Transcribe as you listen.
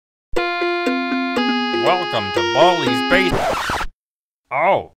Welcome to Baldi's Base.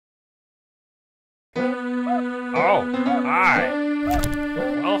 Oh. Oh, hi.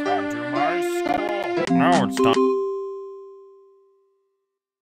 Welcome to my school. Now it's time.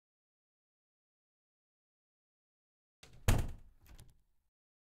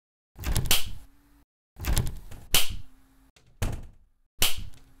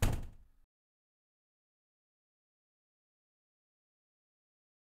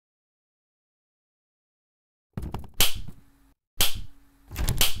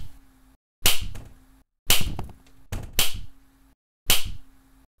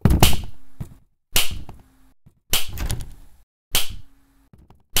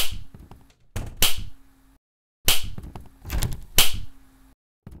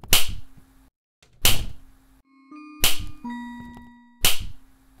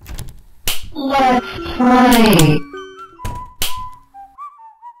 Let's play.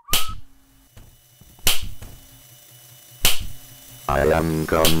 I am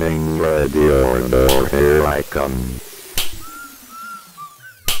coming, ready or no, here I come.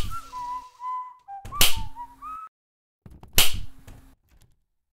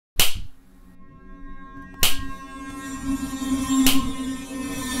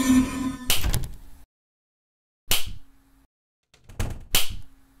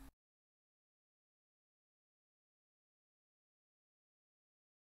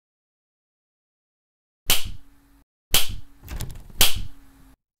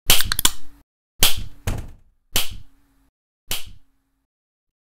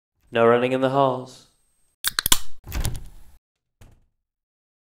 No running in the halls.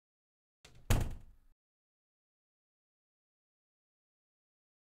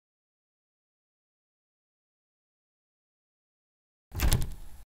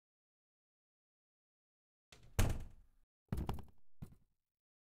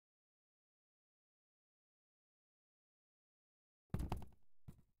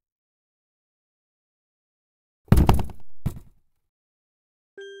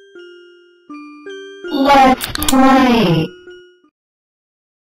 Let's play.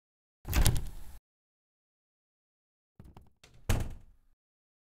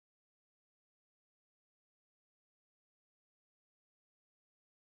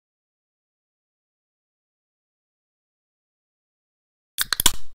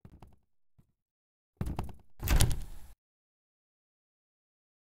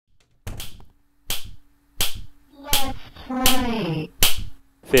 Let's play.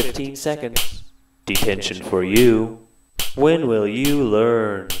 15 seconds. Detention for you. When will you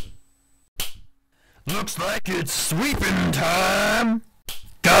learn? Looks like it's sweeping time.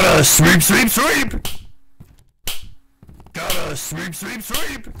 Gotta sweep, sweep, sweep. Gotta sweep, sweep,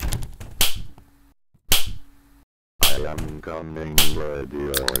 sweep. I am coming, ready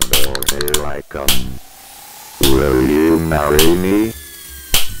or no, here I come. Will you marry me?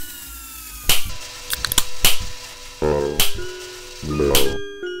 Oh, no.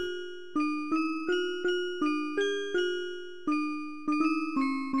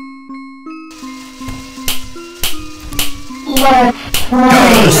 Let's play.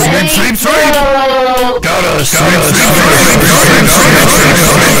 Gotta sweep, sweep, sweep. Gotta sweep, sweep, sweep, sweep,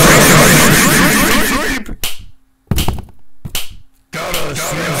 sweep. Gotta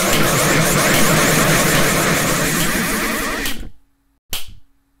sweep, sweep.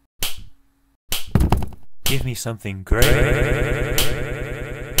 Give me something great.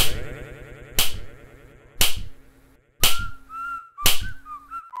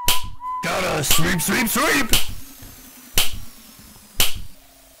 Gotta sweep, sweep, sweep.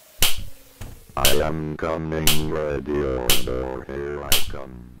 I am coming, ready or no, here I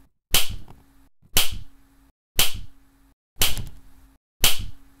come.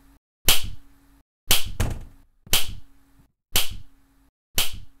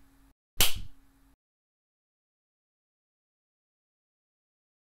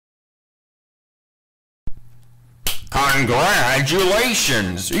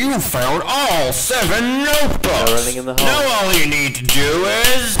 Congratulations! You found all 7 notebooks! No running in the hall. Now all you need to do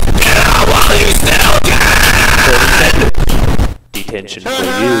is... 30 seconds. Detention for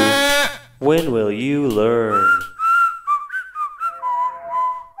you. When will you learn?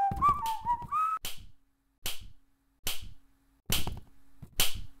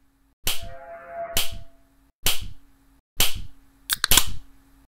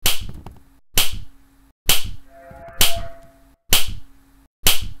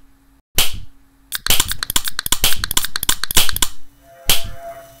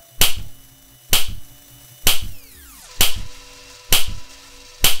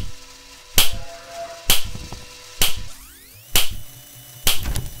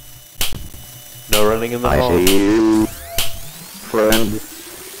 No running in the I hall. see you, friend.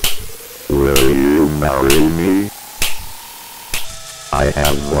 Will you marry me? I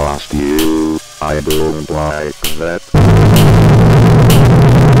have lost you. I don't like that.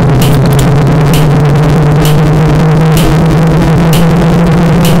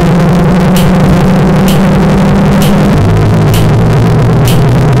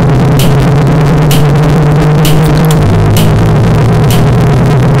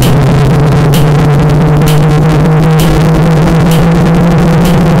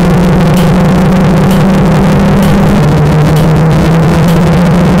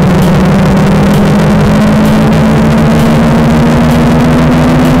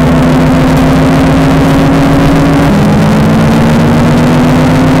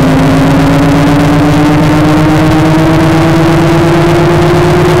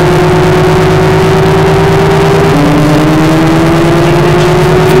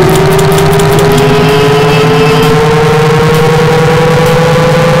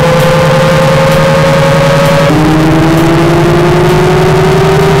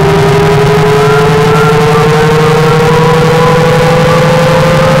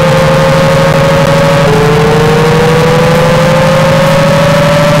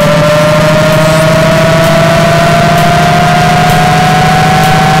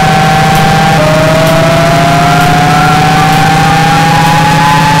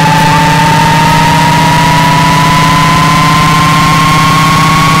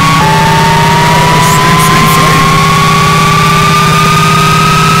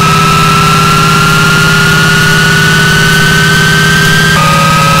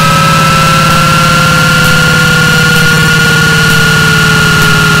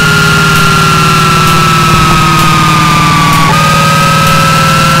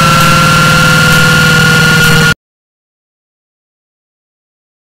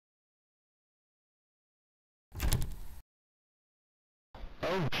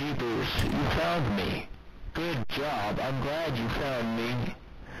 Oh, jeepers, you found me. Good job. I'm glad you found me.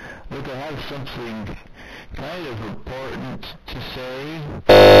 Look, I have something kind of important to say.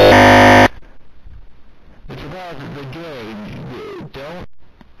 It's about the game.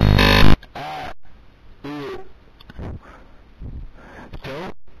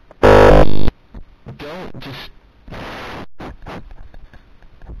 Don't just...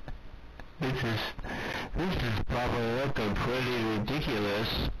 This is probably looking pretty ridiculous.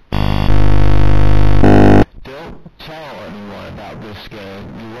 Don't tell anyone about this game.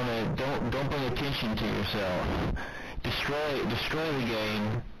 Don't bring attention to yourself. Destroy the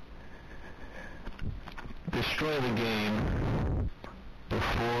game. Destroy the game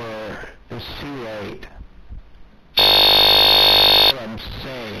before it's too late. What I'm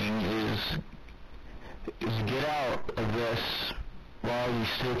saying is get out of this while you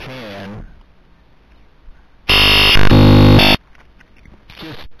still can.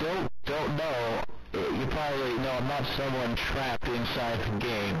 Just don't know. You probably know I'm not someone trapped inside the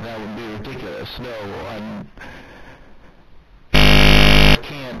game. That would be ridiculous. No, I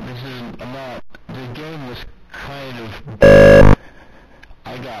can't. I'm not. The game was kind of...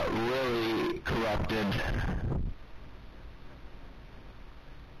 I got really corrupted.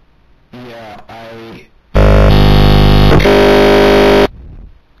 Yeah, I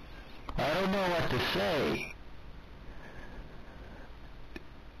don't know what to say.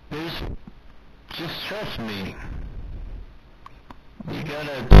 Just trust me. You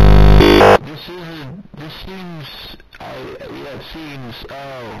gotta... This seems... it seems,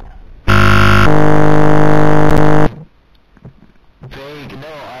 vague.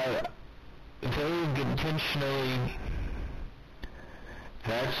 No, vague intentionally.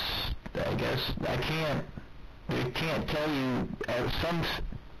 I guess, I can't tell you, some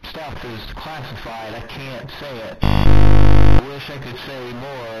stuff is classified, I can't say it. I wish I could say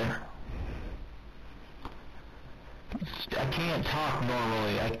more. I can't talk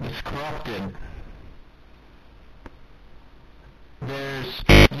normally, it's corrupted.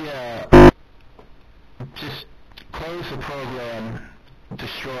 Just close the program,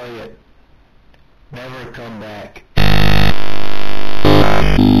 destroy it, never come back.